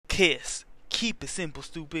piss. Keep it simple,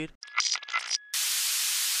 stupid.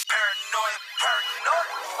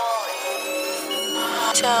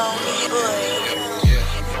 Tell me, boy.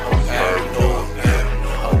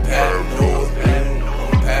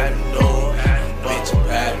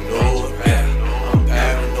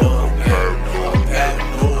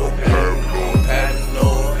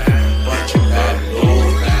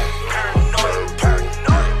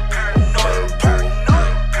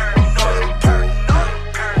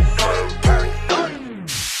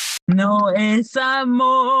 No es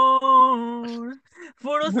amor.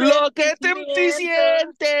 Lo que te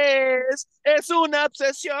sientes es una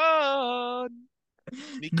obsesión.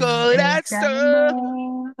 Mi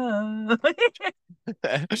corazón.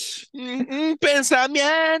 Un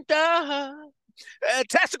pensamiento.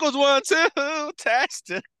 Testicles 1, 2,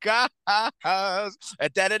 testicles.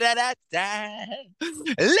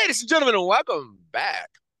 Ladies and gentlemen, welcome back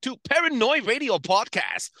to Paranoid Radio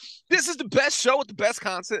Podcast. This is the best show with the best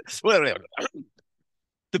content.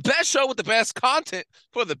 The best show with the best content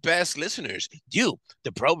for the best listeners. You,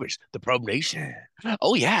 the probers, the probe nation.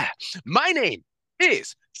 Oh, yeah. My name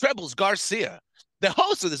is Trebles Garcia, the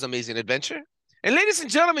host of this amazing adventure. And ladies and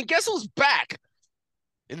gentlemen, guess who's back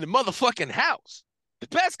in the motherfucking house? The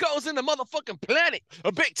best goes in the motherfucking planet.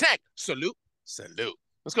 A Big Tank. Salute. Salute.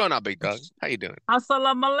 What's going on, Big Dog? How you doing?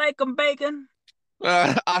 Assalamu alaikum, bacon.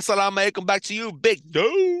 Assalamu alaikum back to you, Big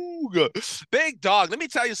Dog. Big Dog, let me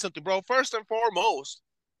tell you something, bro. First and foremost,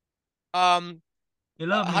 You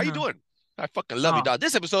love me, how you huh? doing? I fucking love you, dog.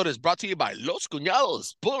 This episode is brought to you by Los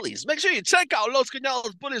Cuñados Bullies. Make sure you check out Los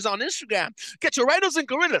Cuñados Bullies on Instagram. Get your rhinos and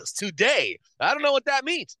gorillas today. I don't know what that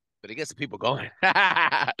means, but it gets the people going.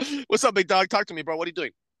 What's up, Big Dog? Talk to me, bro. What are you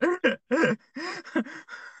doing?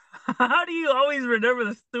 How do you always remember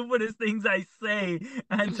the stupidest things I say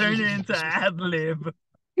and turn it into ad-lib?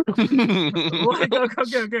 Okay.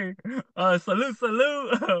 Salute.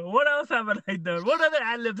 What else haven't I done? What other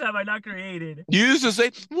ad-libs have I not created? You used to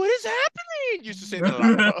say, what is happening? You used to say that a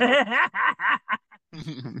lot.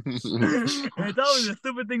 It's always the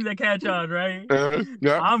stupid things that catch on, right?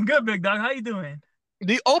 Yeah. I'm good, Big Dog. How you doing?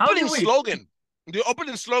 The opening slogan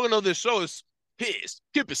of this show is pissed.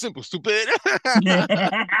 Keep it simple, stupid.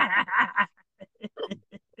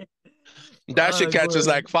 That shit catches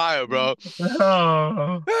like fire, bro.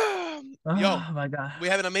 Oh Yo, my God. we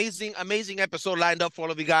have an amazing episode lined up for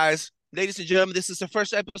all of you guys. Ladies and gentlemen, this is the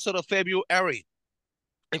first episode of February.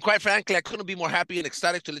 And quite frankly, I couldn't be more happy and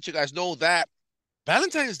ecstatic to let you guys know that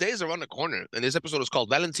Valentine's Day is around the corner. And this episode is called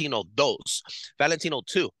Valentino 2. Valentino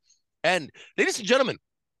 2. And ladies and gentlemen,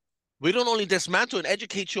 we don't only dismantle and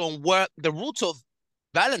educate you on what the roots of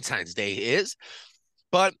Valentine's Day is,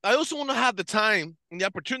 but I also want to have the time and the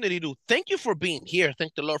opportunity to thank you for being here.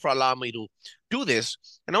 Thank the Lord for allowing me to do this.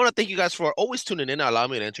 And I want to thank you guys for always tuning in and allowing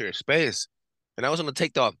me to enter your space. And I was going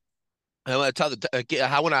to I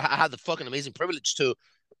have the fucking amazing privilege to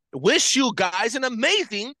wish you guys an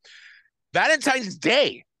amazing Valentine's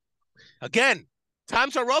Day. Again,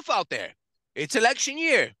 times are rough out there. It's election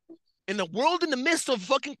year. In the world, in the midst of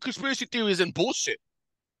fucking conspiracy theories and bullshit,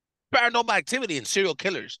 paranormal activity and serial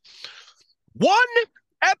killers, one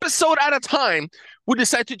episode at a time, we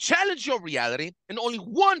decide to challenge your reality, and only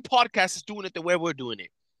one podcast is doing it the way we're doing it.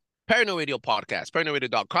 Paranoid Radio Podcast,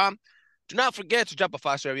 paranoidradio.com. Do not forget to drop a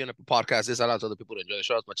 5-star review on the podcast. This allows other people to enjoy the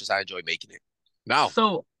show as much as I enjoy making it. Now,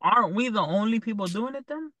 So aren't we the only people doing it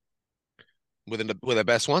then? with the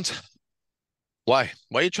best ones. Why?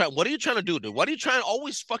 What are you trying to do, dude? What are you trying to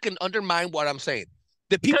always fucking undermine what I'm saying?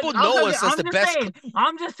 The people know us as the best.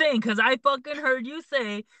 I'm just saying, because I fucking heard you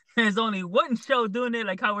say there's only one show doing it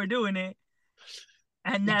like how we're doing it.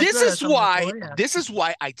 And This is why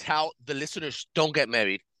I tell the listeners, don't get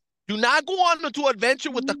married. Do not go on into adventure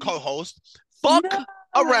with the co-host. Fuck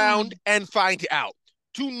around and find out.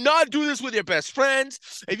 Do not do this with your best friends.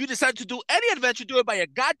 If you decide to do any adventure, do it by your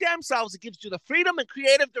goddamn selves. It gives you the freedom and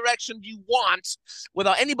creative direction you want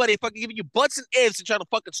without anybody fucking giving you butts and ifs and trying to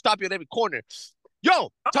fucking stop you at every corner.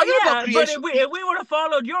 Yo, tell you about creation. But if we would have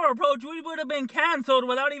followed your approach, we would have been canceled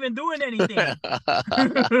without even doing anything.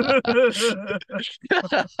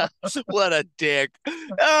 What a dick.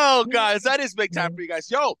 Oh, guys, that is big time for you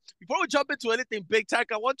guys. Yo, before we jump into anything big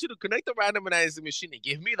tech, I want you to connect the randomizer machine and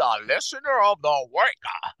give me the listener of the week.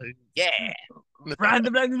 Yeah.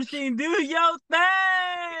 Randomizer machine, do your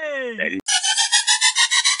thing.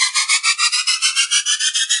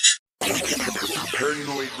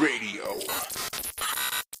 Paranoid Radio.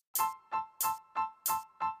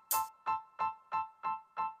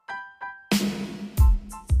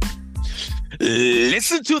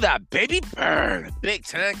 Listen to that baby bird. Big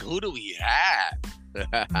Tank, who do we have?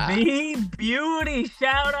 V Beauty,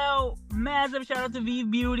 shout out, massive shout out to V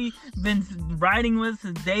Beauty. Been riding with us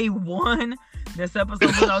since day one. This episode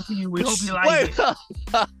goes out to you. We hope you like it.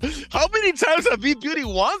 How many times have V Beauty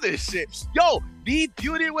won this shit? Yo, V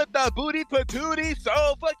Beauty with the booty patootie,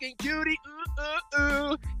 so fucking cutie.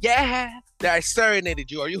 Yeah. I serenaded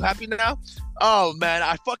you. Are you happy now? Oh man,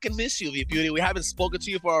 I fucking miss you, V Beauty. We haven't spoken to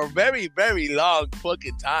you for a very, very long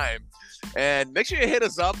fucking time. And make sure you hit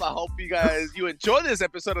us up. I hope you enjoy this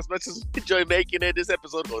episode as much as we enjoy making it. This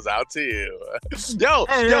episode goes out to you. Yo,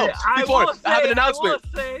 before I have an announcement.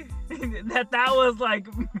 I will say that was like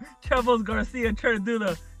Trebles Garcia trying to do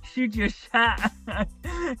the shoot your shot.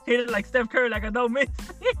 Hit it like Steph Curry, like I don't miss.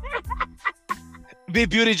 V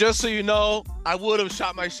Beauty, just so you know, I would have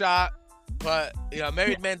shot my shot. But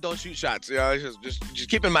married men don't shoot shots. Just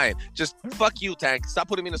keep in mind. Just fuck you, Tank. Stop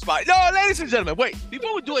putting me in the spot. No, ladies and gentlemen, wait.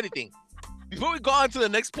 Before we do anything, before we go on to the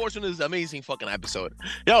next portion of this amazing fucking episode,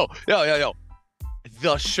 yo.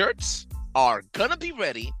 The shirts are gonna be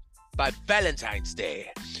ready by Valentine's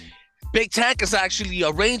Day. Big Tank is actually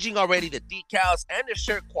arranging already the decals and the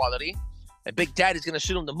shirt quality, and Big Daddy's gonna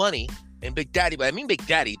shoot him the money. And Big Daddy, but I mean Big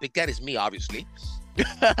Daddy's me, obviously.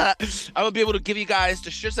 I'm gonna be able to give you guys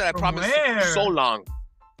the shirts that I promised for so long.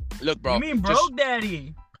 Look, bro. You mean broke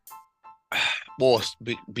daddy? Well,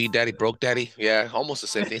 Big Daddy, broke daddy. Yeah, almost the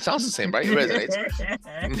same thing. It sounds the same, right? It resonates.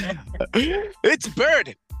 It's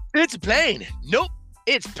Bird. It's Plane. Nope.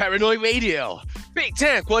 It's Paranoid Radio. Big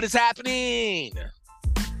Tank, what is happening?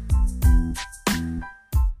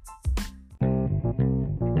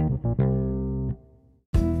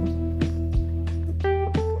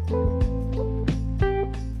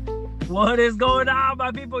 What is going on,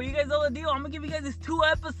 my people? You guys know the deal. I'm gonna give you guys these 2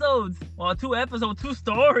 episodes. Well, 2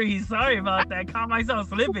 stories. Sorry about that. Caught myself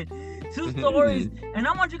slipping. 2 stories, and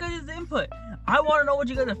I want you guys' input. I want to know what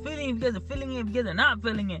you guys are feeling. If you guys are feeling it, if you guys are not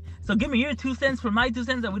feeling it. So give me your 2 cents for my 2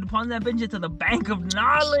 cents, and we deposit that bitch into the bank of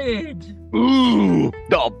knowledge. Ooh,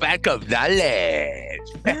 the bank of knowledge.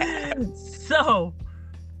 So,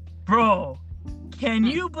 bro. Can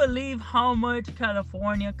you believe how much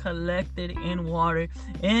California collected in water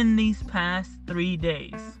in these past 3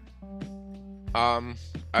 days? I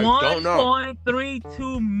don't know.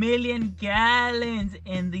 1.32 million gallons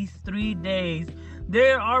in these 3 days.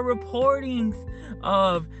 There are reportings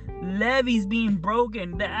of levees being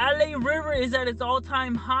broken. The LA River is at its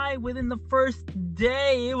all-time high within the first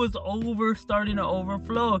day. It was starting to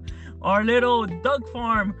overflow. Our little duck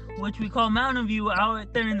farm, which we call Mountain View,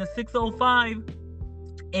 out there in the 605,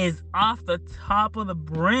 is off the top of the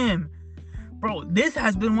brim. Bro, this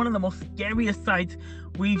has been one of the most scariest sights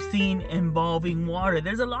we've seen involving water.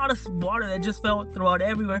 There's a lot of water that just fell throughout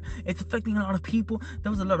everywhere. It's affecting a lot of people. There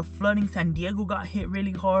was a lot of flooding. San Diego got hit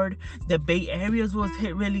really hard. The Bay Areas was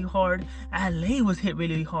hit really hard. LA was hit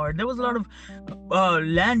really hard. There was a lot of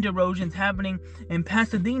land erosions happening in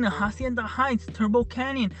Pasadena, Hacienda Heights, Turbo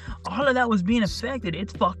Canyon. All of that was being affected.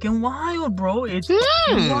 It's fucking wild, bro. It's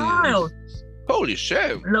fucking wild. Holy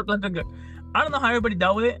shit. Look. I don't know how everybody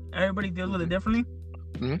dealt with it. Everybody deals with it differently.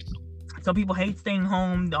 Mm-hmm. Some people hate staying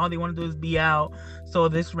home. All they want to do is be out. So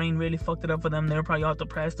this rain really fucked it up for them. They're probably all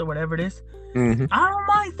depressed or whatever it is. Mm-hmm. I don't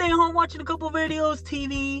mind staying home watching a couple videos,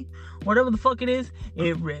 TV, whatever the fuck it is.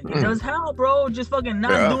 It really does help, bro. Just fucking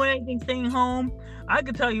not doing anything, staying home. I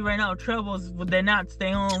can tell you right now, Trebles, would they not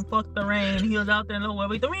stay home? Fuck the rain. He was out there in the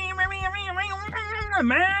way.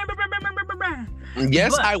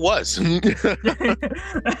 Yes, but I was.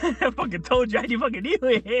 I fucking told you, I fucking knew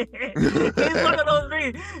it.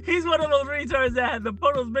 He's one of those retards that had the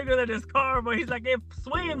puddle's bigger than his car, but he's like, it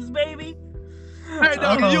swims, baby. Hey,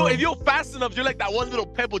 no, if you're fast enough, you're like that one little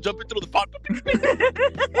pebble jumping through the pot.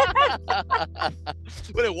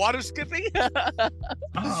 With it water skipping?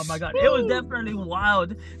 Oh my god, it was definitely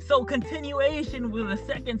wild. So continuation with the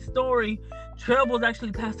second story, Trebles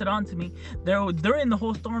actually passed it on to me. During the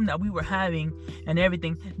whole storm that we were having and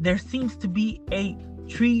everything, there seems to be a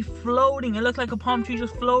tree floating. It looks like a palm tree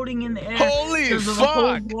just floating in the air. Holy fuck! The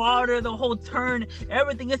whole water, the whole turn,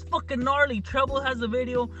 everything. It's fucking gnarly. Treble has a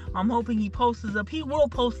video. I'm hoping he posts it up. He will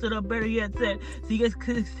post it up, better yet said, so you guys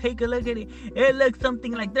could take a look at it. It looks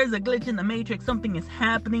something like there's a glitch in the matrix. Something is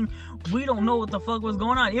happening. We don't know what the fuck was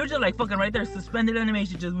going on. It was just like fucking right there, suspended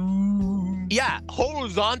animation, just yeah,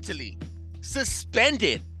 horizontally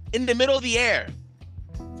suspended in the middle of the air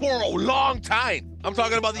for a long time. I'm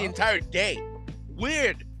talking about the entire day.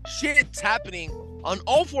 Weird shit's happening on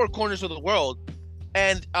all 4 corners of the world,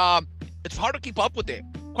 and it's hard to keep up with it.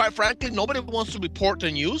 Quite frankly, nobody wants to report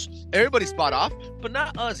the news. Everybody's spot off, but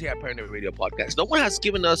not us here at Paranormal Radio Podcast. No one has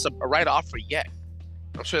given us a right offer yet.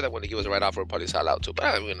 I'm sure that when they give us a write-off, we'll probably sell out too,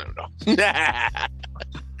 but we never know.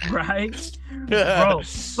 Right, bro.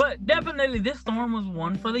 But definitely, this storm was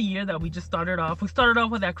one for the year that we just started off. We started off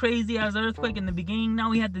with that crazy ass earthquake in the beginning. Now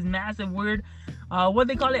we had this massive weird, what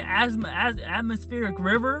they call it, atmospheric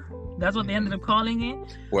river. That's what they ended up calling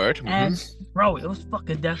it. Word. And bro, it was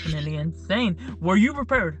fucking definitely insane. Were you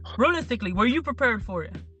prepared? Realistically, were you prepared for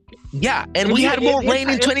it? Yeah, and we had more rain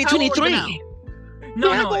in 2023. No,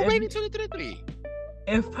 rain in 2023.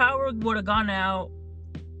 If power would have gone out,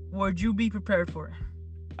 would you be prepared for it?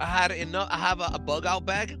 I have a bug out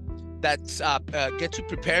bag that's gets you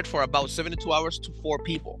prepared for about 72 hours to 4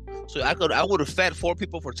 people. So I would have fed 4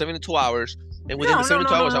 people for 72 hours, and within the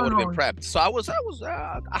 72 hours I would have been prepped. So I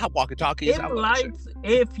have walkie-talkies.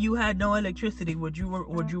 If you had no electricity, were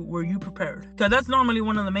you prepared? Because that's normally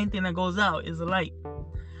one of the main things that goes out is the light.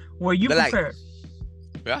 Were you prepared?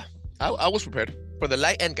 Yeah, I was prepared for the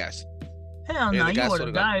light and gas. Hell no, you would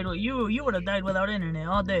have died. You would have died without internet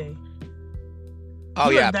all day. Oh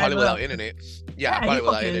yeah, probably without internet. Yeah, probably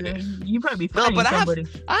without internet. You probably be fighting somebody.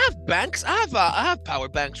 I have banks. I have power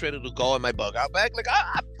banks ready to go in my bug out bag. Like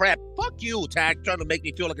I prep. Fuck you, Tag, trying to make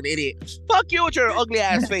me feel like an idiot. Fuck you with your ugly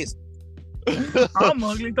ass face. I'm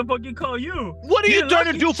ugly. The fuck you call you? What are you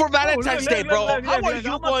trying to do for Valentine's Day, bro? How are you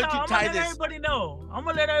going to tie this? I'm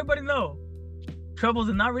gonna let everybody know. Trebles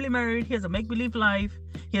is not really married. He has a make-believe life.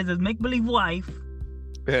 He has a make-believe wife.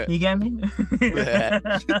 You get me?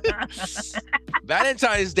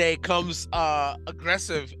 Valentine's Day comes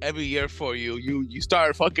aggressive every year for you. You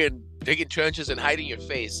start fucking digging trenches and hiding your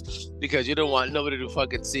face because you don't want nobody to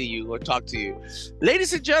fucking see you or talk to you.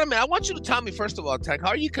 Ladies and gentlemen, I want you to tell me first of all, Tech, how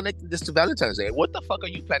are you connecting this to Valentine's Day? What the fuck are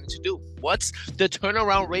you planning to do? What's the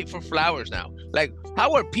turnaround rate for flowers now? Like,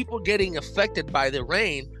 how are people getting affected by the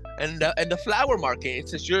rain and the flower market,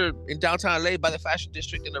 since you're in downtown LA by the fashion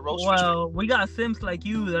district and the rose district? Well, we got simps like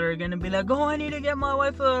you that are gonna be like, oh, I need to get my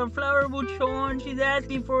wife a flower buchon. She's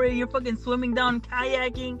asking for it. You're fucking swimming down,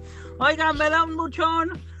 kayaking. I got melon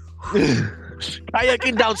buchon.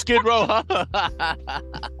 Kayaking down Skid Row, huh?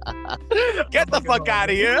 Get the fuck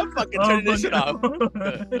out of here. I'm fucking turning this shit off.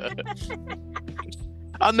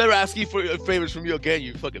 I'll never ask you for favors from you again,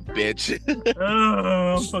 you fucking bitch.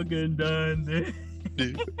 Oh, I'm fucking done, dude.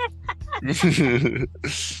 This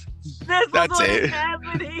That's it.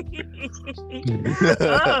 Happening.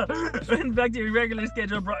 Back to your regular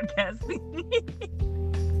schedule broadcasting.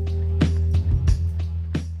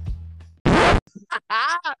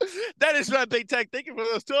 That is right, Big Tech. Thank you for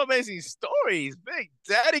those 2 amazing stories. Big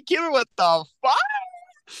Daddy Kimmer, what the fuck?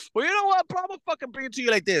 Well, you know what, bro? I'm gonna fucking bring it to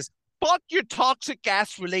you like this. Fuck your toxic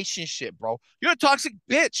ass relationship, bro. You're a toxic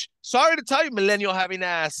bitch. Sorry to tell you, millennial having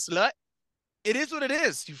ass slut. It is what it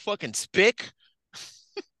is, you fucking spick.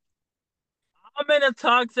 I'm in a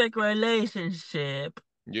toxic relationship.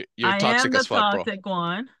 You're toxic as fuck, bro. I am the toxic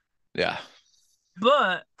one. Yeah.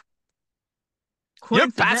 But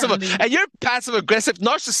you're passive aggressive,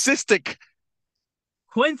 narcissistic.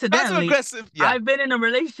 Coincidentally, passive aggressive. Yeah. I've been in a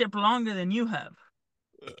relationship longer than you have.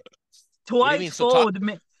 Twice fold.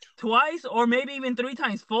 Twice or maybe even 3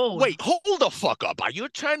 times fold. Wait, hold the fuck up. Are you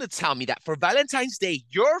trying to tell me that for Valentine's Day,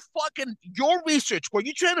 your research, where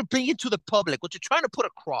you're trying to bring into the public, what you're trying to put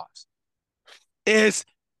across is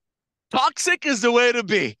toxic is the way to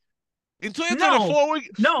be? In 2024, we're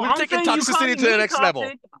taking toxicity to the next level.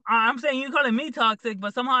 I'm saying you calling me toxic,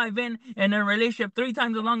 but somehow I've been in a relationship 3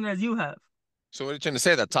 times as long as you have. So what are you trying to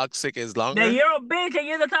say? That toxic is longer? Yeah, you're a bitch and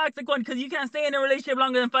you're the toxic one because you can't stay in a relationship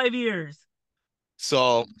longer than 5 years.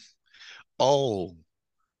 So, that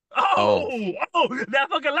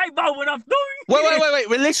fucking light bulb went off. Wait.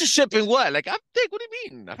 Relationship in what? Like, I'm Dick, what do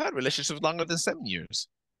you mean? I've had relationships longer than 7 years.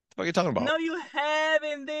 What are you talking about? No, you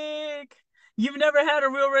haven't, Dick. You've never had a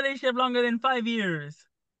real relationship longer than 5 years.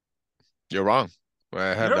 You're wrong.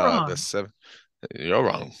 I had the 7. You're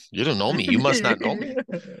wrong. You don't know me. You must not know me.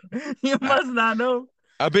 You must not know.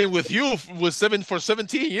 I've been with you for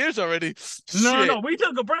 17 years already. No, we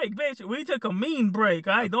took a break, bitch. We took a mean break.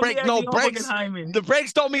 All right, don't be acting breaks. The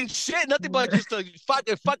breaks don't mean shit. Nothing but just a fuck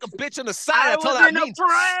a bitch on the side. That's all that means. A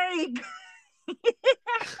break.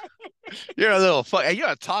 You're a little fuck. And you're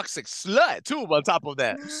a toxic slut too. On top of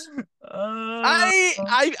that,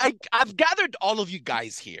 I've gathered all of you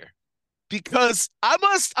guys here because I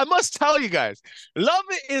must tell you guys, love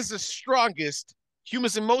is the strongest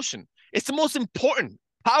human emotion. It's the most important,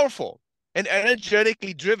 powerful, and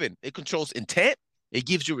energetically driven. It controls intent. It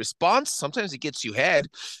gives you response. Sometimes it gets you head.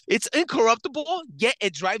 It's incorruptible, yet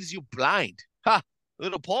it drives you blind. Ha! A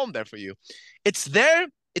little poem there for you. It's there.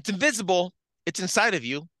 It's invisible. It's inside of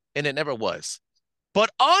you, and it never was. But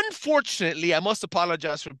unfortunately, I must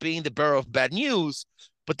apologize for being the bearer of bad news.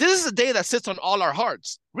 But this is a day that sits on all our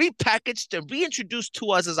hearts, repackaged and reintroduced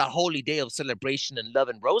to us as a holy day of celebration and love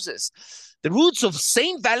and roses. The roots of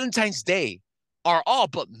St. Valentine's Day are all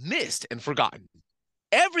but missed and forgotten.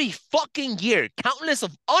 Every fucking year, countless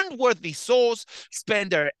of unworthy souls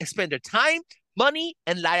spend their time, money,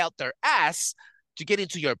 and lie out their ass to get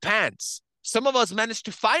into your pants. Some of us manage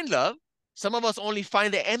to find love. Some of us only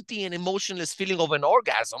find the empty and emotionless feeling of an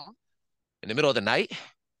orgasm in the middle of the night,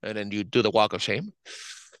 and then you do the walk of shame.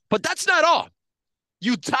 But that's not all.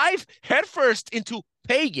 You dive headfirst into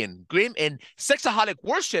pagan, Grimm, and sexaholic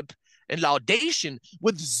worship and laudation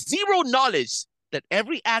with zero knowledge that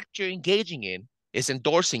every act you're engaging in is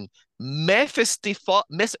endorsing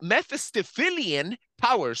mephistophelian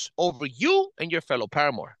powers over you and your fellow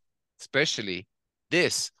paramour, especially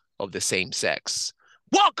this of the same sex.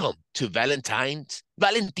 Welcome to Valentino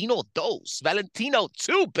 2, Valentino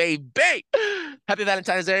 2, baby. Happy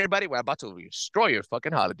Valentine's Day, everybody. We're about to destroy your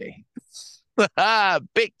fucking holiday.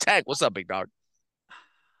 Big Tank, what's up, big dog?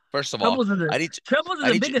 First of all, Trebles is the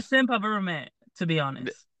biggest simp I've ever met, to be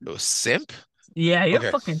honest. Simp? Yeah, you're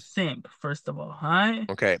Okay. fucking simp, first of all, huh?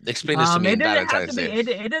 Okay, explain this to me in Valentine's Day.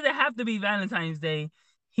 It doesn't have to be Valentine's Day.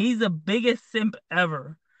 He's the biggest simp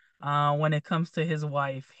ever when it comes to his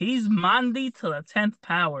wife. He's Mandy to the 10th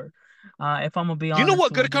power, if I'm gonna be honest. You know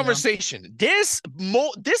what? Good with you. conversation. This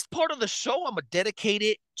part of the show, I'm gonna dedicate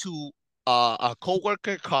it to a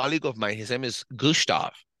co-worker, colleague of mine. His name is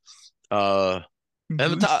Gustav. Gustav.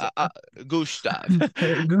 Gustav.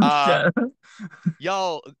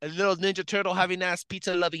 Yo, a little Ninja Turtle having ass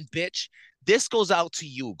pizza loving bitch. This goes out to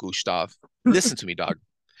you, Gustav. Listen to me, dog.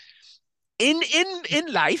 In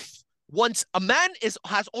life, once a man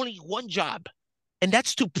has only one job, and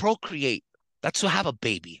that's to procreate. That's to have a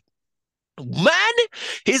baby. Man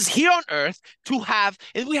is here on earth to have,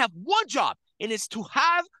 and we have one job, and it's to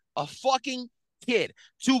have a fucking kid,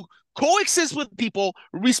 to coexist with people,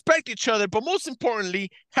 respect each other, but most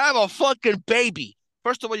importantly, have a fucking baby.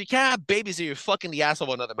 First of all, you can't have babies if you're fucking the ass of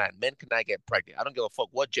another man. Men cannot get pregnant. I don't give a fuck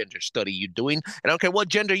what gender study you're doing, and I don't care what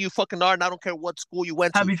gender you fucking are, and I don't care what school you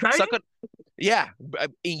went to. Have you tried it? Yeah,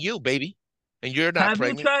 in you, baby, and you're not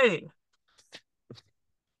pregnant. Have you tried it?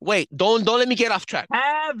 Wait, don't let me get off track.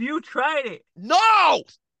 Have you tried it? No!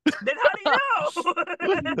 Then how do you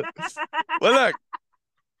know? Well,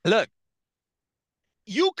 look.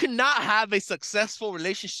 You cannot have a successful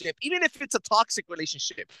relationship, even if it's a toxic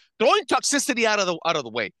relationship. Throwing toxicity out of the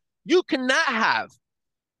way. You cannot have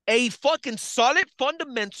a fucking solid,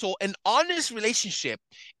 fundamental, and honest relationship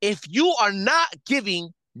if you are not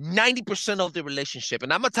giving 90% of the relationship.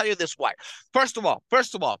 And I'm gonna tell you this why. First of all,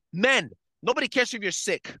 men, nobody cares if you're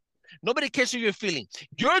sick. Nobody cares if you're feeling.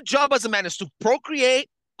 Your job as a man is to procreate,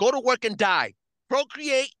 go to work and die.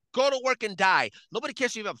 Procreate, go to work and die. Nobody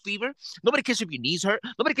cares if you have a fever. Nobody cares if your knees hurt.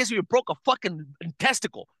 Nobody cares if you broke a fucking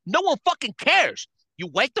testicle. No one fucking cares. You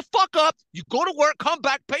wake the fuck up, you go to work, come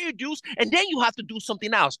back, pay your dues, and then you have to do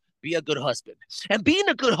something else. Be a good husband. And being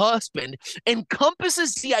a good husband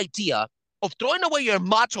encompasses the idea of throwing away your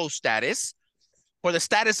macho status for the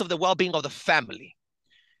status of the well-being of the family.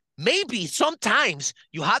 Maybe sometimes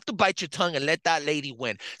you have to bite your tongue and let that lady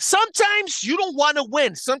win. Sometimes you don't want to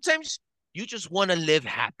win. Sometimes you just want to live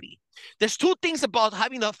happy. There's two things about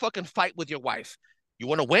having a fucking fight with your wife. You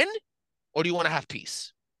want to win or do you want to have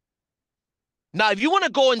peace? Now, if you want to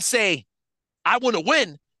go and say, I want to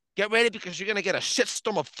win, get ready because you're going to get a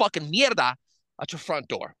shitstorm of fucking mierda at your front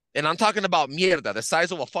door. And I'm talking about mierda, the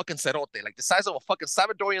size of a fucking cerote, like the size of a fucking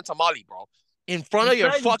Salvadorian tamale, bro, in front of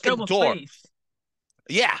your fucking door. Face.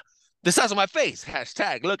 Yeah, the size of my face.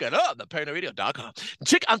 Hashtag look it up, theparanoradio.com.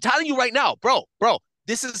 Chick, I'm telling you right now, bro,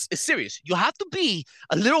 this is serious. You have to be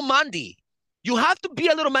a little mandy. You have to be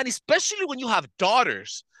a little mandy, especially when you have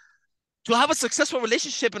daughters, to have a successful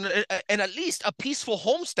relationship and at least a peaceful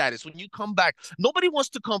home status when you come back. Nobody wants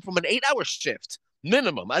to come from an 8-hour shift,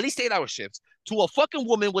 minimum, at least 8-hour shifts, to a fucking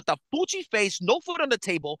woman with a Fuji face, no food on the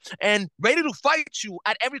table, and ready to fight you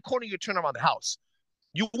at every corner you turn around the house.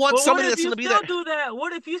 You want somebody that's going to be there.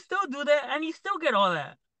 What if you still do that and you still get all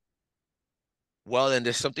that? Well, then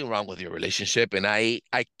there's something wrong with your relationship, and I've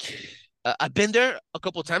been there a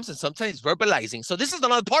couple of times, and sometimes verbalizing. So this is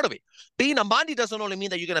another part of it. Being a mandi doesn't only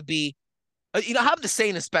mean that you're gonna be, I have the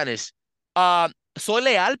saying in Spanish, "Soy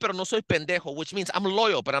leal, pero no soy pendejo," which means I'm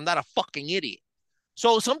loyal, but I'm not a fucking idiot.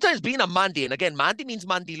 So sometimes being a mandi, and again, mandi means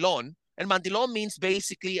mandilon, and mandilon means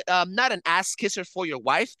basically not an ass kisser for your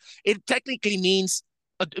wife. It technically means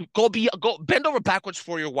go bend over backwards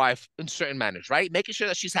for your wife in certain manners, right? Making sure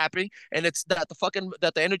that she's happy and it's that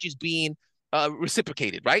the energy is being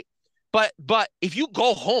reciprocated, right? But if you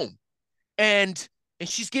go home and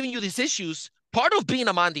she's giving you these issues, part of being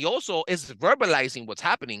a mandioso is verbalizing what's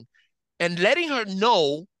happening and letting her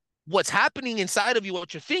know what's happening inside of you,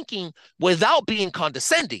 what you're thinking, without being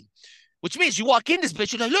condescending. Which means you walk in this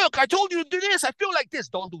bitch, you're like, look, I told you to do this. I feel like this.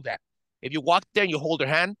 Don't do that. If you walk there and you hold her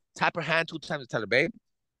hand, tap her hand 2 times and tell her, babe,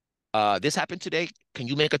 this happened today. Can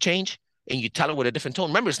you make a change? And you tell her with a different tone.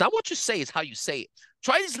 Remember, it's not what you say, it's how you say it.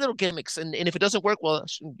 Try these little gimmicks. And if it doesn't work, well,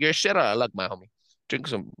 you're shit out of luck, my homie.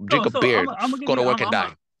 Drink a beer, I'm gonna give go to you. work and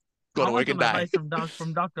die. Go I to want work and some die. advice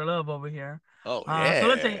from Dr. Love over here. Oh, So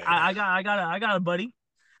let's say yeah. I got a buddy,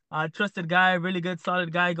 trusted guy, really good,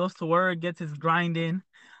 solid guy, goes to work, gets his grind in,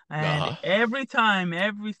 and Uh-huh. every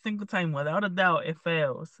single time, without a doubt, it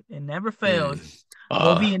fails. It never fails. Mm.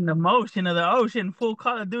 We'll be in the motion of the ocean, full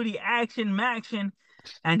Call of Duty action,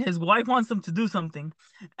 and his wife wants him to do something,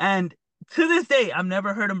 and to this day, I've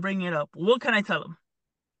never heard him bring it up. What can I tell him?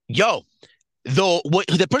 Yo,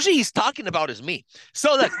 the person he's talking about is me.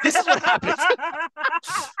 So like, this is what happens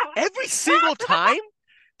every single time.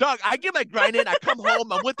 Dog, I get my grind in. I come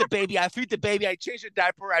home. I'm with the baby. I feed the baby. I change the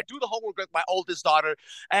diaper. I do the homework with my oldest daughter,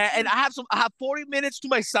 and I have 40 minutes to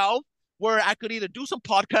myself where I could either do some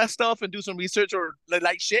podcast stuff and do some research or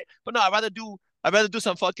like shit. But no, I'd rather do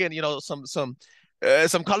some fucking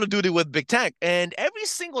some Call of Duty with Big Tank. And every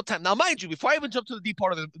single time, now mind you, before I even jump to the deep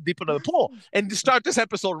part of the pool and start this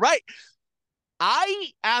episode right,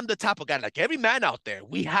 I am the type of guy, like every man out there,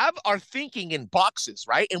 we have our thinking in boxes,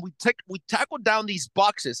 right? And we tackle down these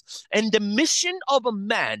boxes. And the mission of a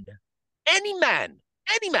man, any man,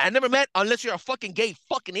 I never met, unless you're a fucking gay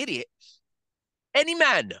fucking idiot, any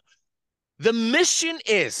man, the mission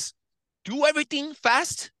is do everything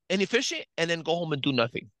fast and efficient and then go home and do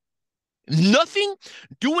nothing.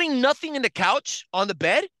 Doing nothing in the couch, on the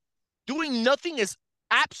bed, doing nothing is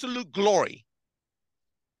absolute glory.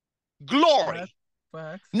 Glory.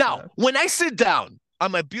 Facts. Now, when I sit down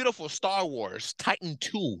on my beautiful Star Wars Titan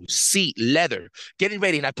 2 seat leather, getting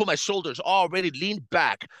ready, and I put my shoulders already leaned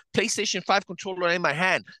back, PlayStation 5 controller in my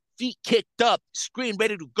hand, feet kicked up, screen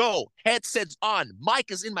ready to go, headsets on,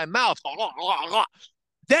 mic is in my mouth.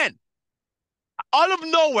 Then, out of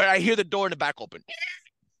nowhere, I hear the door in the back open.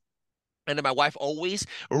 And then my wife always,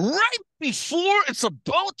 right before it's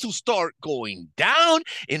about to start going down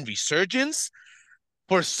in resurgence,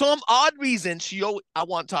 for some odd reason, I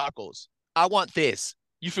want tacos. I want this.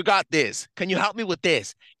 You forgot this. Can you help me with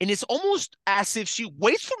this? And it's almost as if she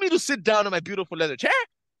waits for me to sit down in my beautiful leather chair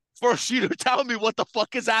for she to tell me what the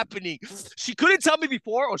fuck is happening. She couldn't tell me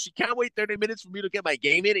before, or she can't wait 30 minutes for me to get my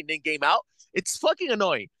game in and then game out. It's fucking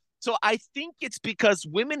annoying. So I think it's because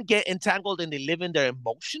women get entangled and they live in their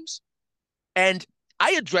emotions. And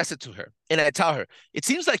I address it to her and I tell her, it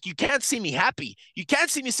seems like you can't see me happy. You can't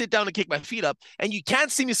see me sit down and kick my feet up. And you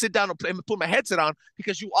can't see me sit down and put my headset on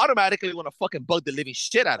because you automatically want to fucking bug the living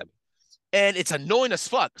shit out of me. And it's annoying as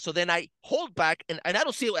fuck. So then I hold back and I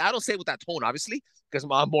don't say it with that tone, obviously, because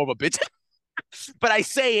I'm more of a bitch. But I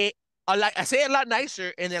say it a lot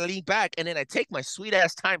nicer and then I lean back and then I take my sweet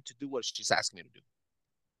ass time to do what she's asking me to do.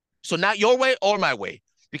 So not your way or my way,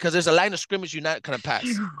 because there's a line of scrimmage you're not gonna pass.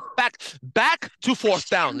 Back to fourth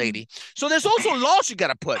down, lady. So there's also laws you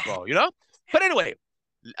gotta put, bro, you know? But anyway,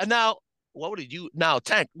 now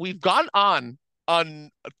Tank, we've gone on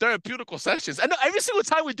therapeutical sessions. I know every single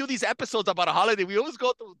time we do these episodes about a holiday, we always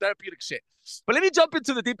go through therapeutic shit. But let me jump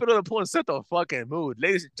into the deep end of the pool and set the fucking mood.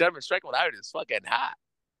 Ladies and gentlemen, strike with iron is fucking hot.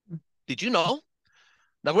 Did you know?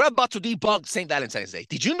 Now, we're about to debunk St. Valentine's Day.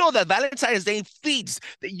 Did you know that Valentine's Day feeds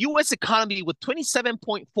the U.S. economy with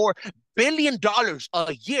 $27.4 billion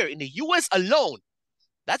a year in the U.S. alone?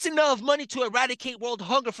 That's enough money to eradicate world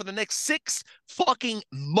hunger for the next 6 fucking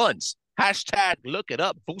months. Hashtag look it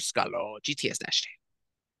up. Buscalo. GTS -.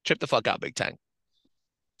 Trip the fuck out, Big Tank.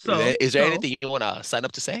 Is there anything you want to sign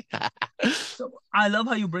up to say? So I love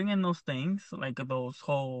how you bring in those things, like those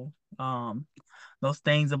whole those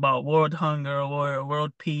things about world hunger or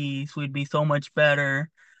world peace. We'd be so much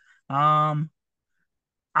better.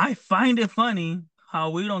 I find it funny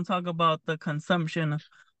how we don't talk about the consumption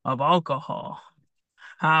of alcohol.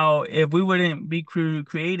 How if we wouldn't be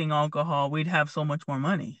creating alcohol, we'd have so much more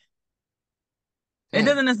money. It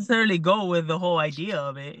doesn't necessarily go with the whole idea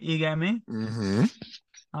of it. You get me? Mm-hmm.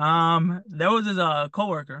 There was this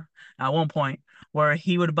coworker at one point where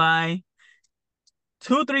he would buy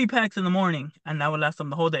 2-3 packs in the morning, and that would last him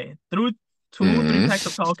the whole day. Through 2-3 packs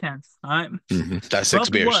of tall cans. All right. That's 6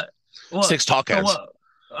 beers. What? 6 tall cans.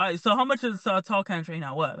 So, so how much is tall cans right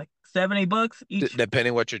now? What, like $7-8 each?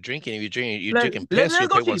 Depending what you're drinking. If you're drinking piss, you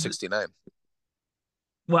pay $169.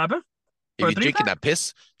 What happened? If For a you're drinking 3-pack? that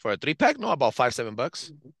piss for a 3-pack, no, about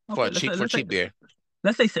 $5-7 for Okay, a cheap beer.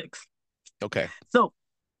 let's say 6. Okay. So,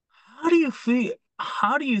 how do you feel?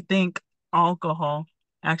 How do you think alcohol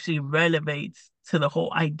actually relevates to the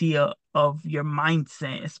whole idea of your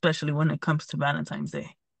mindset, especially when it comes to Valentine's Day?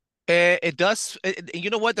 It does. You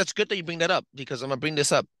know what? That's good that you bring that up because I'm gonna bring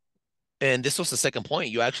this up. And this was the second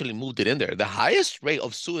point. You actually moved it in there. The highest rate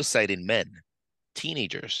of suicide in men,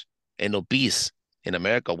 teenagers, and obese in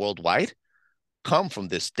America worldwide come from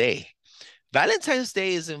this day. Valentine's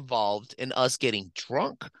Day is involved in us getting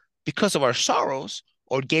drunk because of our sorrows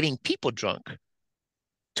or getting people drunk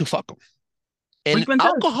to fuck them. And Weak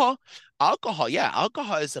mentality.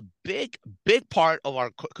 alcohol is a big part of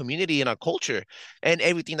our community and our culture and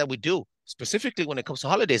everything that we do, specifically when it comes to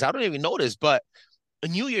holidays. I don't even notice, but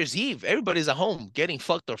New Year's Eve, everybody's at home getting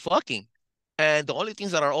fucked or fucking. And the only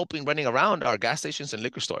things that are open running around are gas stations and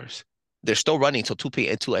liquor stores. They're still running till 2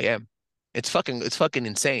 p.m. 2 a.m. It's fucking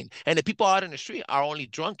insane. And the people out in the street are only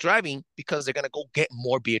drunk driving because they're gonna go get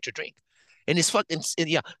more beer to drink. And it's fucking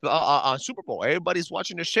yeah. On Super Bowl, everybody's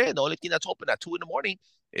watching their shit. The only thing that's open at 2 in the morning,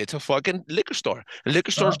 it's a fucking liquor store. And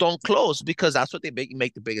liquor stores don't close because that's what they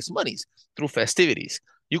make the biggest monies through festivities.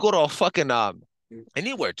 You go to a fucking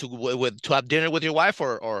anywhere to have dinner with your wife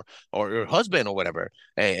or your husband or whatever,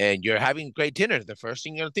 and you're having great dinner. The first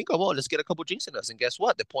thing you're gonna think of, oh, let's get a couple drinks in us. And guess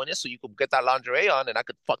what? The point is so you can get that lingerie on, and I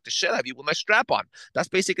could fuck the shit out of you with my strap on. That's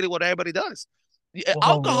basically what everybody does.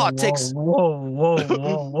 Alcohol takes. Whoa.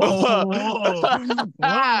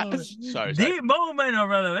 Sorry. Deep moment of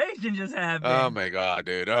revelation just Oh happened. my God,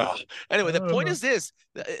 dude. Ugh. Anyway, the point Oh. is this: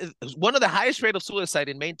 one of the highest rate of suicide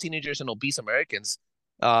in male teenagers and obese Americans,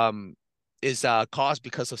 is caused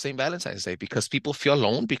because of St. Valentine's Day, because people feel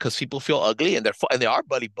alone, because people feel ugly, and they are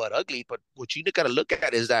butt ugly. But what you gotta look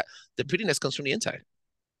at is that the prettiness comes from the inside.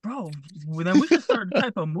 Bro, then we should start a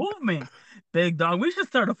type of movement. Big dog, we should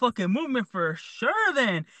start a fucking movement for sure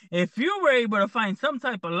then. If you were able to find some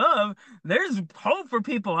type of love, there's hope for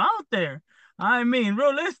people out there. I mean,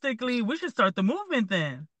 realistically, we should start the movement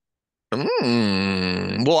then.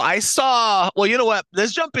 Well, I saw. Well, you know what?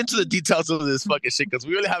 Let's jump into the details of this fucking shit because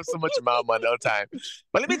we really have so much amount of no time.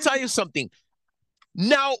 But let me tell you something.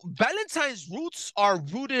 Now, Valentine's roots are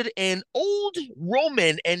rooted in old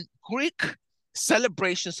Roman and Greek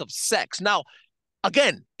celebrations of sex. Now,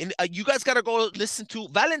 again, you guys got to go listen to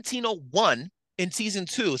Valentino 1 in season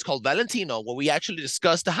 2. It's called Valentino, where we actually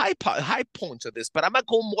discuss the high points of this. But I'm going to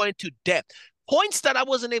go more into depth. Points that I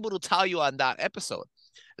wasn't able to tell you on that episode.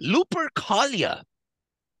 Lupercalia.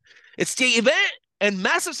 It's the event and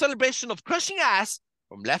massive celebration of crushing ass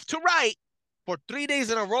from left to right for 3 days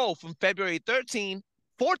in a row from February 13,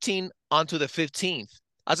 14 onto the 15th.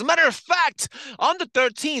 As a matter of fact, on the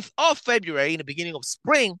 13th of February, in the beginning of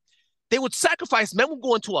spring, they would sacrifice, men would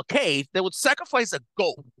go into a cave, they would sacrifice a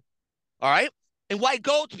goat. All right? And why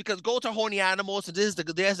goats? Because goats are horny animals, and there's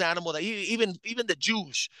the animal that even the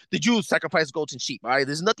Jews sacrifice goats and sheep. All right,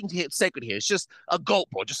 there's nothing sacred here. It's just a goat,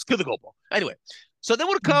 bro. Just kill the goat, bro. Anyway, so they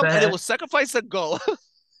would come and they would sacrifice a goat.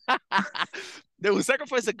 They would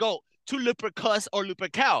sacrifice a goat to Lupercus or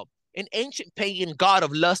Lupercal, an ancient pagan god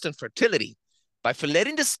of lust and fertility. By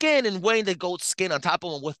filleting the skin and weighing the goat's skin on top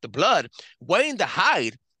of them with the blood, weighing the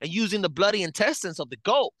hide, and using the bloody intestines of the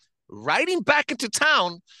goat, riding back into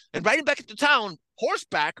town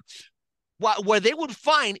horseback, where they would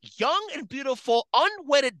find young and beautiful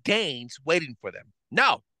unwedded dames waiting for them.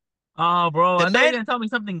 Now, oh, bro, I thought you were gonna tell me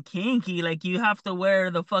something kinky, like you have to wear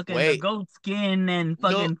the goat skin and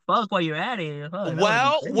fucking fuck while you're at it.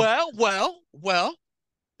 Well,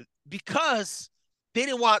 because they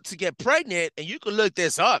didn't want to get pregnant, and you can look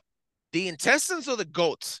this up. The intestines of the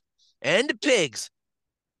goats and the pigs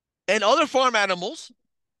and other farm animals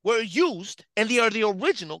were used, and they are the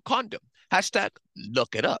original condom. Hashtag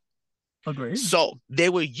look it up. Agreed. So they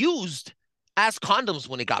were used as condoms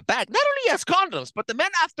when they got back. Not only as condoms, but the men,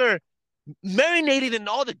 after marinated in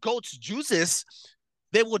all the goat's juices,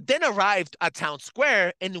 they would then arrive at town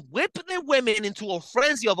square and whip their women into a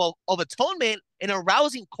frenzy of atonement and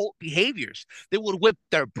arousing cult behaviors. They would whip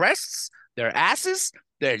their breasts, their asses,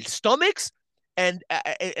 their stomachs, and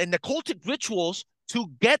the cultic rituals to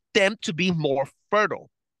get them to be more fertile.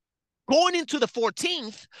 Going into the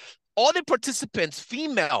 14th, all the participants,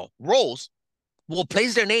 female roles, will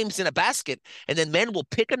place their names in a basket, and then men will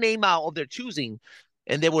pick a name out of their choosing,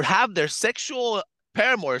 and they would have their sexual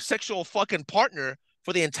paramour, sexual fucking partner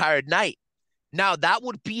for the entire night. Now, that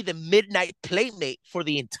would be the midnight playmate for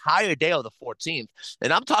the entire day of the 14th.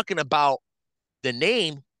 And I'm talking about the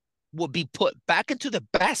name would be put back into the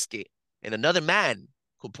basket, and another man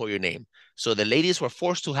could put your name. So the ladies were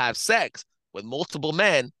forced to have sex with multiple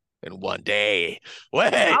men in one day.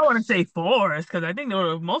 Wait. I want to say forced because I think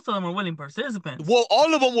most of them were willing participants. Well,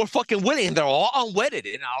 all of them were fucking willing, and they're all unwedded.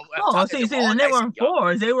 And I'm Oh, talking see, to them all and they nice and weren't young.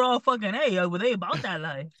 forced. They were all fucking, hey, were they about that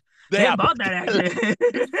life? They are about that action.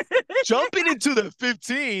 jumping into the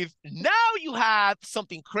 15th. Now you have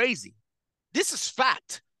something crazy. This is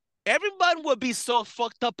fact. Everyone would be so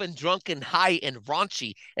fucked up and drunk and high and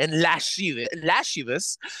raunchy and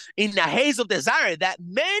lascivious in the haze of desire that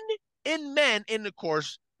men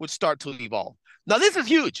intercourse would start to evolve. Now, this is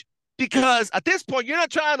huge because at this point, you're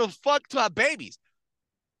not trying to fuck to have babies.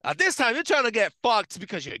 At this time, you're trying to get fucked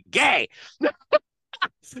because you're gay.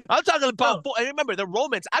 I'm talking about, and remember, the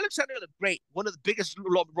Romans, Alexander the Great, one of the biggest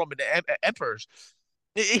Roman emperors,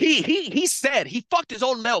 he said, he fucked his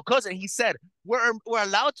own male cousin. He said, we're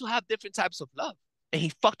allowed to have different types of love. And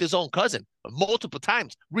he fucked his own cousin multiple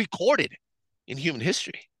times, recorded in human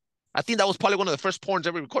history. I think that was probably one of the first porns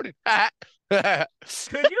ever recorded. Could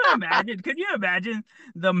you imagine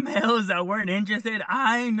the males that weren't interested?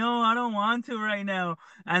 I know I don't want to right now.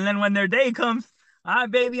 And then when their day comes,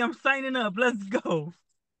 baby, I'm signing up. Let's go.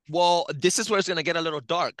 Well, this is where it's going to get a little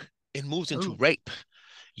dark. It moves into rape.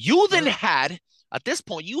 You then had, at this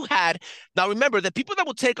point, now remember, the people that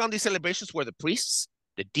would take on these celebrations were the priests,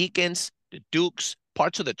 the deacons, the dukes,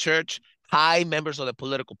 parts of the church, high members of the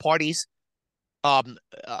political parties,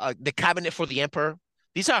 the cabinet for the emperor.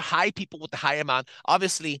 These are high people with the high amount.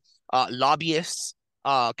 Obviously, lobbyists,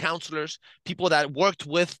 counselors, people that worked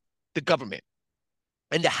with the government.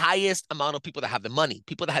 And the highest amount of people that have the money,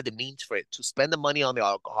 people that had the means for it, to spend the money on the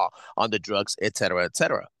alcohol, on the drugs, et cetera, et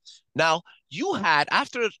cetera. Now, you had,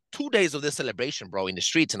 after 2 days of this celebration, bro, in the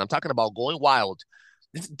streets, and I'm talking about going wild.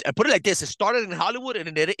 I put it like this. It started in Hollywood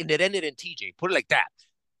and it ended in TJ. Put it like that.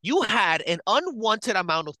 You had an unwanted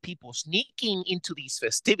amount of people sneaking into these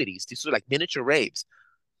festivities. These were like miniature raves.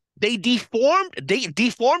 They deformed,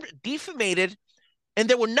 deformated, and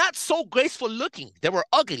they were not so graceful looking. They were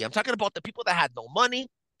ugly. I'm talking about the people that had no money,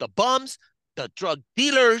 the bums, the drug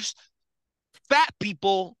dealers, fat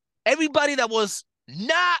people, everybody that was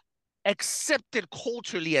not accepted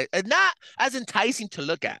culturally, not as enticing to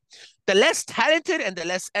look at. The less talented and the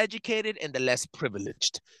less educated and the less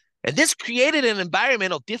privileged. And this created an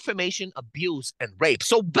environment of defamation, abuse, and rape.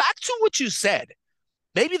 So back to what you said.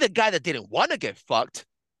 Maybe the guy that didn't want to get fucked,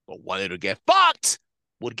 but wanted to get fucked,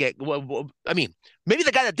 would get, I mean, maybe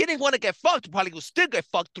the guy that didn't want to get fucked probably would still get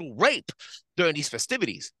fucked through rape during these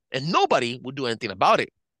festivities, and nobody would do anything about it.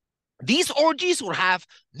 These orgies would have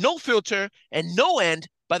no filter and no end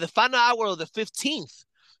by the final hour of the 15th,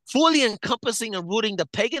 fully encompassing and rooting the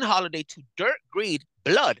pagan holiday to dirt, greed,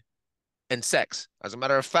 blood, and sex. As a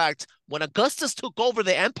matter of fact, when Augustus took over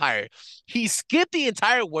the empire, he skipped the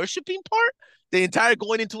entire worshiping part, the entire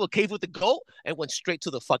going into a cave with the goat, and went straight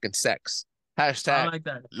to the fucking sex. Hashtag, I like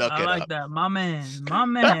that. I like that. My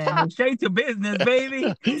man. Straight to business,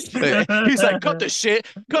 baby. He's like, cut the shit,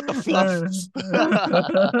 cut the fluff.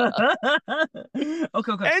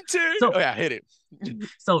 Okay. Enter. So, hit it.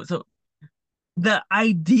 So the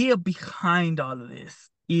idea behind all of this,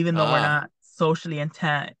 even though we're not socially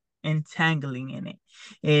entangling in it,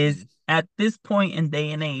 is at this point in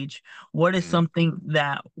day and age, what is something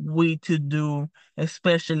that we to do,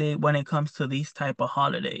 especially when it comes to these type of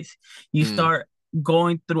holidays? You start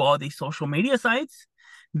going through all these social media sites,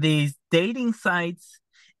 these dating sites,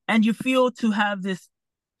 and you feel to have this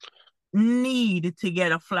need to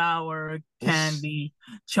get a flower, candy,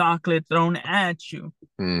 chocolate thrown at you.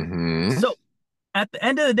 So at the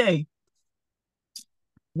end of the day,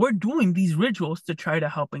 we're doing these rituals to try to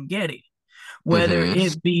help and get it. Whether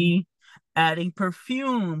it be adding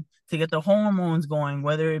perfume to get the hormones going,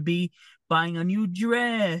 whether it be buying a new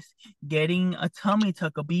dress, getting a tummy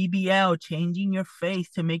tuck, a BBL, changing your face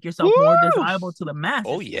to make yourself more desirable to the masses.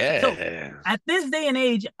 Oh, yeah. So at this day and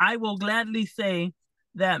age, I will gladly say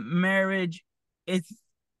that marriage is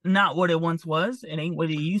not what it once was. It ain't what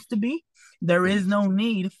it used to be. There is no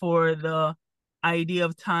need for the idea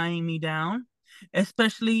of tying me down,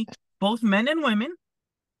 especially both men and women.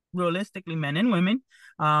 Realistically, men and women.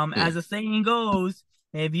 As the saying goes,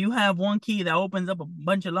 if you have one key that opens up a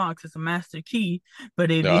bunch of locks, it's a master key.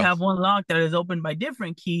 But if you have one lock that is opened by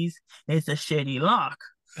different keys, it's a shitty lock.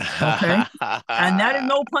 Okay? And that is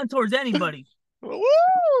no pun towards anybody.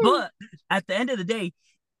 But at the end of the day,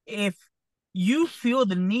 if you feel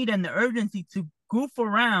the need and the urgency to goof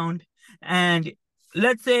around, and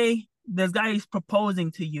let's say this guy is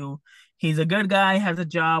proposing to you, he's a good guy, has a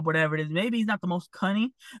job, whatever it is. Maybe he's not the most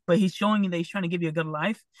cunning, but he's showing you that he's trying to give you a good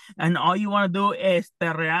life. And all you want to do is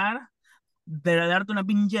perrear, darte una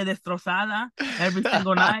pinche destrozada every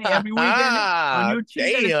single night, every weekend on your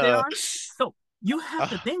cheek. So You have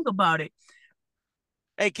to think about it.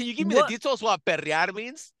 Hey, can you give me the details what perrear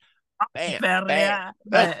means? Bam, bam.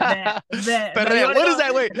 Perrea, no, you Perrea. want to What is go?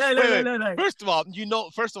 that? Wait, No, wait, no, no, wait. no, no. First of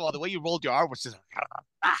all, the way you rolled your R was just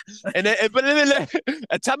and then,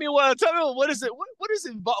 tell me what is it?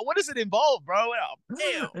 What does it involve, bro?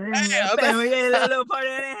 Bam, bam. We get a little party.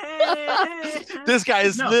 This guy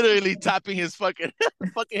is No, literally tapping his fucking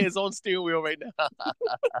his own steering wheel right now.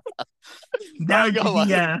 down to Go on.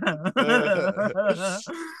 the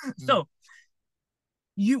So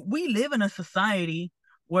we live in a society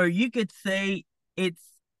where you could say it's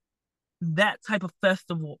that type of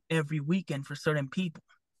festival every weekend for certain people.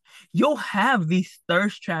 You'll have these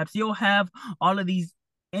thirst traps. You'll have all of these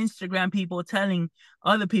Instagram people telling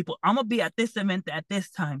other people, I'm gonna be at this event at this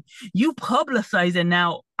time. You publicize it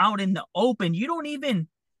now out in the open. You don't even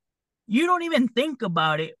think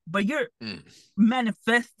about it, but you're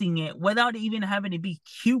manifesting it without even having to be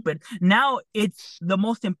Cupid. Now it's the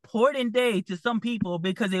most important day to some people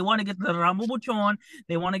because they want to get the Rambo Buchon,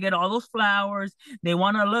 they want to get all those flowers, they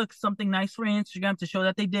want to look something nice for Instagram to show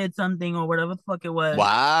that they did something or whatever the fuck it was.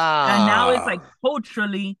 Wow. And now it's like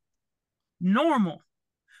culturally normal.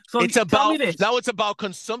 So it's about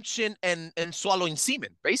consumption and swallowing semen,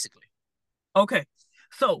 basically. Okay.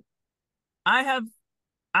 So I've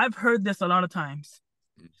heard this a lot of times.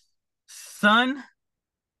 Son,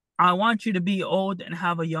 I want you to be old and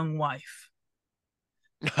have a young wife.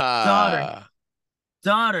 Daughter,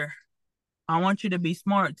 I want you to be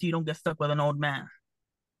smart so you don't get stuck with an old man.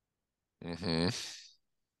 Mm-hmm.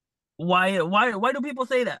 Why do people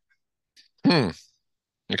say that?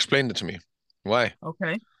 Explain it to me. Why?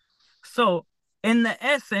 Okay. So, in the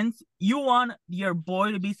essence, you want your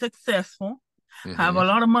boy to be successful, have a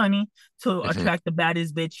lot of money to attract the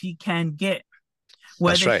baddest bitch he can get,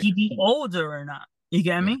 whether he be older or not. You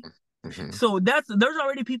get me? So there's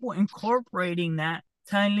already people incorporating that,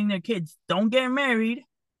 telling their kids, don't get married,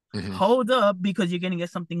 hold up, because you're gonna get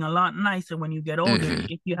something a lot nicer when you get older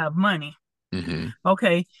if you have money.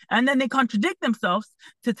 Okay, and then they contradict themselves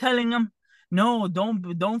to telling them, no,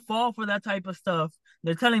 don't fall for that type of stuff.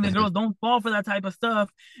 They're telling the girls, don't fall for that type of stuff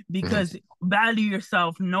because value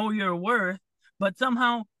yourself, know your worth. But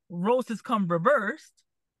somehow roses come reversed.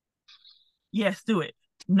 Yes, do it.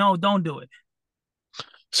 No, don't do it.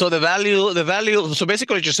 So the value. So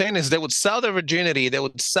basically, what you're saying is they would sell their virginity, they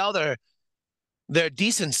would sell their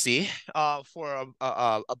decency, for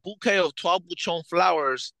a bouquet of 12 buchon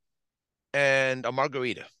flowers and a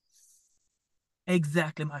margarita.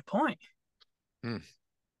 Exactly my point.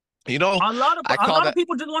 You know, a lot of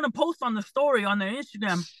people just want to post on the story on their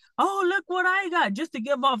Instagram. Oh, look what I got, just to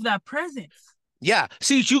give off that present. Yeah.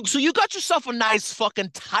 See, you got yourself a nice fucking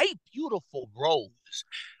tight, beautiful rose.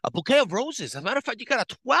 A bouquet of roses. As a matter of fact, you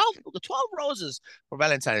got 12 roses for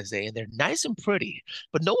Valentine's Day, and they're nice and pretty.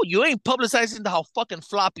 But no, you ain't publicizing how fucking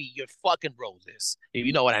floppy your fucking rose is, if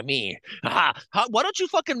you know what I mean. Why don't you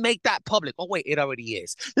fucking make that public? Oh, wait, it already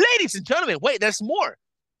is. Ladies and gentlemen, wait, there's more.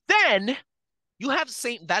 Then you have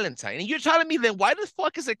Saint Valentine, and you're telling me then why the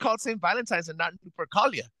fuck is it called Saint Valentine's and not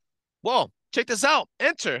Lupercalia? Well, check this out.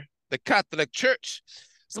 Enter the Catholic Church.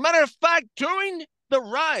 As a matter of fact, during the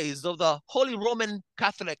rise of the Holy Roman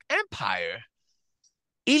Catholic Empire,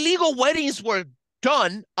 illegal weddings were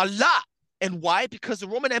done a lot. And why? Because the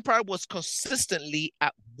Roman Empire was consistently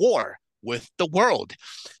at war with the world.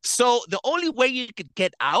 So the only way you could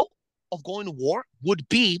get out of going to war would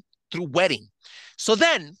be through wedding. So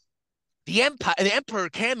then the emperor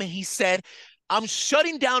came and he said, I'm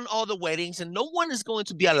shutting down all the weddings and no one is going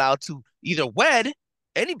to be allowed to either wed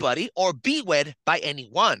anybody or be wed by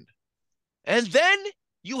anyone. And then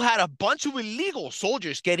you had a bunch of illegal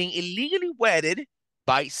soldiers getting illegally wedded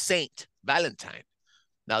by Saint Valentine.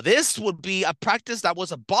 Now, this would be a practice that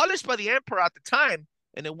was abolished by the emperor at the time,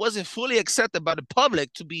 and it wasn't fully accepted by the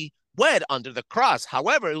public to be wed under the cross.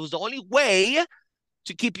 However, it was the only way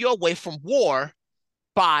to keep you away from war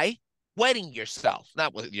by wedding yourself,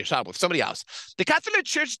 not with yourself, with somebody else. The Catholic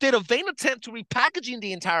Church did a vain attempt to repackaging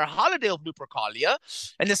the entire holiday of Lupercalia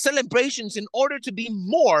and the celebrations in order to be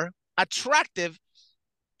more attractive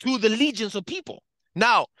to the legions of people.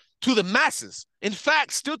 Now, to the masses. In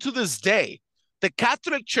fact, still to this day, the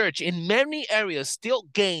Catholic Church in many areas still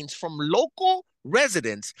gains from local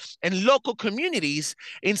residents and local communities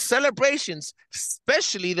in celebrations,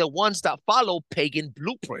 especially the ones that follow pagan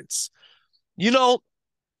blueprints. You know,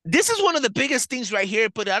 this is one of the biggest things right here.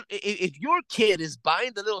 But if your kid is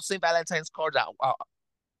buying the little St. Valentine's cards out,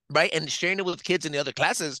 right, and sharing it with kids in the other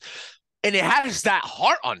classes, and it has that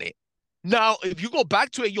heart on it. Now, if you go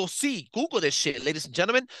back to it, you'll see, Google this shit, ladies and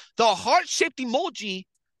gentlemen, the heart-shaped emoji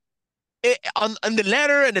on the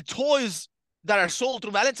letter and the toys that are sold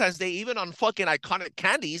through Valentine's Day, even on fucking iconic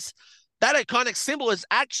candies, that iconic symbol is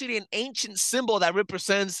actually an ancient symbol that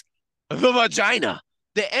represents the vagina,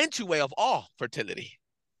 the entryway of all fertility.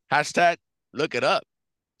 Hashtag look it up.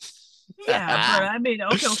 Yeah, but I mean,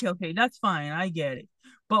 okay, that's fine. I get it.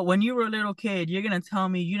 But when you were a little kid, you're gonna tell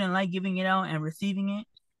me you didn't like giving it out and receiving it.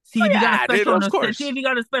 See if you got a special note. See if you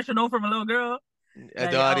got a special note from a little girl.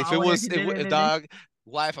 Like, dog, if it was dog,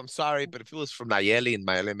 wife, I'm sorry, but if it was from Nayeli in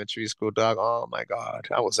my elementary school, dog, oh my god,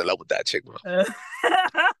 I was in love with that chick, bro.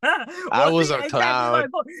 I was a clown.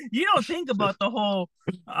 You don't think about the whole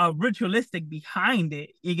ritualistic behind it,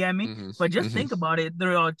 you get me? But just think about it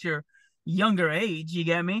throughout your younger age, you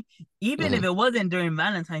get me? Even if it wasn't during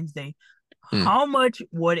Valentine's Day, how much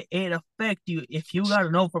would it affect you if you got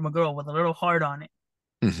a note from a girl with a little heart on it?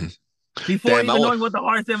 Before even knowing what the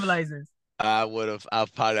heart symbolizes. I would have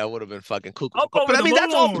been fucking cuckoo. But I mean,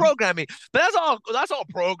 that's all programming. But that's all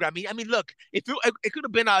programming. I mean, look, if it could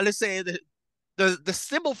have been, let's say the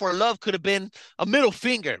symbol for love could have been a middle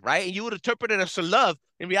finger, right? And you would interpret it as a love.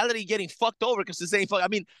 In reality, getting fucked over because it's saying fuck. I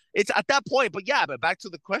mean, it's at that point. But yeah, but back to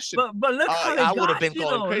the question. But look how I would have been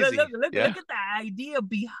going crazy. Look at the idea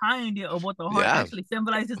behind it of what the heart actually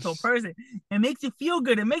symbolizes to a person. It makes you feel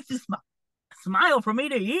good. It makes you smile from ear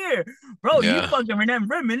to ear, bro. You fucking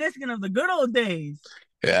reminiscing of the good old days.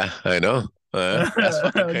 Yeah, I know. That's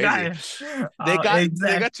fucking crazy.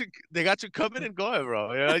 They got you coming and going,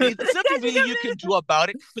 bro. You know, there's nothing really you can do about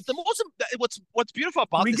it. But the most what's beautiful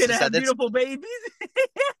about this is that beautiful babies.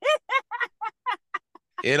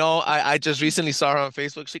 You know, I just recently saw her on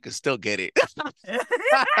Facebook. She could still get it.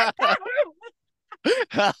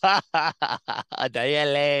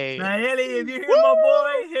 Nayeli, if you hear my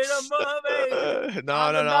boy, hit him up, baby. No,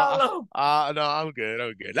 I'm good.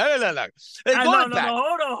 No.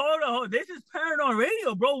 Hold on. This is Paranormal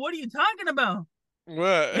Radio, bro. What are you talking about?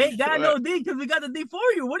 What? Ain't got no D because we got the D for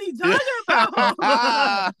you. What are you talking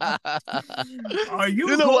about? Are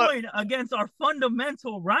you going against our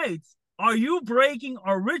fundamental rights? Are you breaking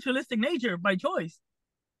our ritualistic nature by choice?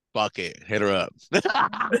 Fuck it. Hit her up. Good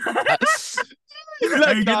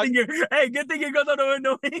thing you don't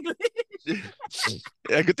know English.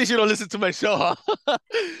 Yeah, good thing you don't listen to my show, huh?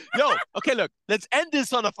 Yo, okay, look, let's end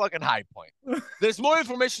this on a fucking high point. There's more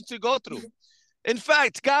information to go through. In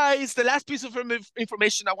fact, guys, the last piece of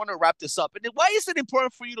information, I want to wrap this up. And why is it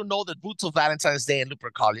important for you to know the roots of Valentine's Day and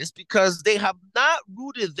Lupercalia? Is because they have not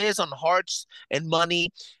rooted this on hearts and money.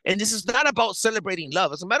 And this is not about celebrating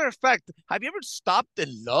love. As a matter of fact, have you ever stopped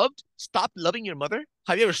loving your mother?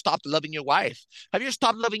 Have you ever stopped loving your wife? Have you ever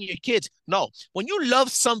stopped loving your kids? No. When you love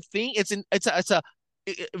something, it's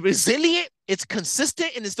resilient, it's consistent,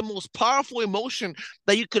 and it's the most powerful emotion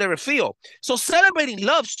that you could ever feel. So celebrating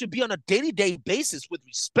love should be on a day-to-day basis with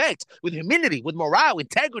respect, with humility, with morale,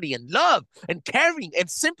 integrity, and love, and caring, and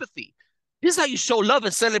sympathy. This is how you show love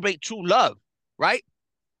and celebrate true love, right?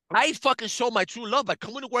 I fucking show my true love by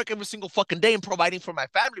coming to work every single fucking day and providing for my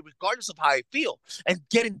family, regardless of how I feel, and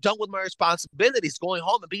getting done with my responsibilities, going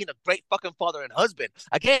home and being a great fucking father and husband.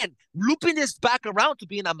 Again, looping this back around to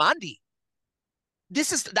being a Mandi.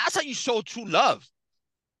 That's how you show true love.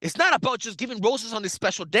 It's not about just giving roses on this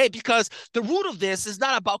special day, because the root of this is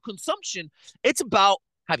not about consumption. It's about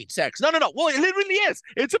having sex. No. Well, it literally is.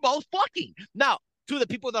 It's about fucking. Now, to the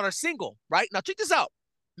people that are single, right? Now, check this out.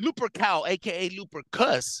 Lupercal, a.k.a.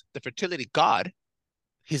 Lupercus, the fertility god,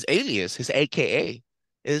 his alias, his a.k.a.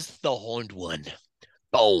 is the Horned One.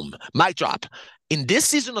 Boom. Mic drop. In this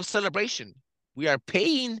season of celebration, we are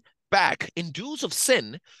paying back in dues of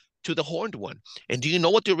sin to the Horned One. And do you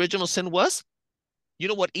know what the original sin was? You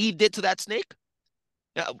know what Eve did to that snake?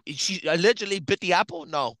 She allegedly bit the apple?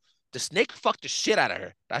 No. The snake fucked the shit out of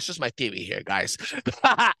her. That's just my theory here, guys.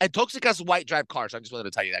 And Toxic has white drive cars. So I just wanted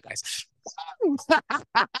to tell you that, guys.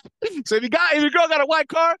 So if your girl got a white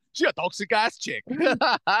car, she a toxic ass chick. Like,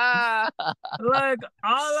 all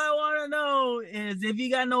I want to know is if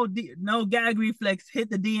you got no gag reflex,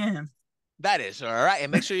 hit the DM. That is all right,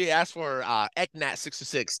 and make sure you ask for ECNAT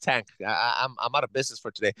 66 tank. I'm out of business for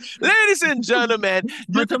today, ladies and gentlemen.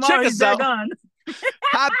 But tomorrow he's back on.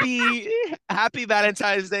 Happy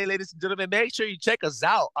Valentine's Day, ladies and gentlemen. Make sure you check us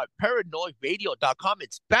out at paranoidradio.com.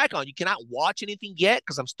 It's back on. You cannot watch anything yet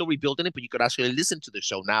because I'm still rebuilding it, but you could actually listen to the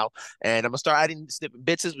show now. And I'm gonna start adding snippet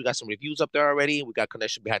bits. We got some reviews up there already. We got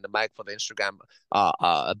connection behind the mic for the Instagram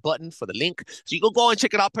button for the link. So you go and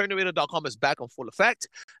check it out. Paranoidradio.com is back on full effect,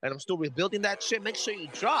 and I'm still rebuilding that shit. Make sure you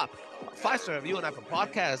drop a 5-star review on Apple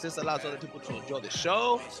Podcasts. This allows other people to enjoy the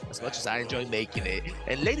show as much as I enjoy making it.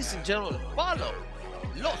 And ladies and gentlemen, follow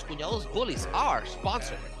Los Cuñados Bullies, our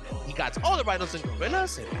sponsor, He got all the rhinos and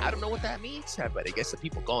gorillas, and I don't know what that means, but it gets the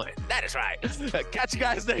people going. That is right. Catch you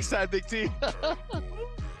guys next time, Big T.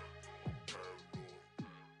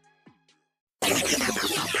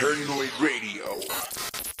 Paranoid Radio.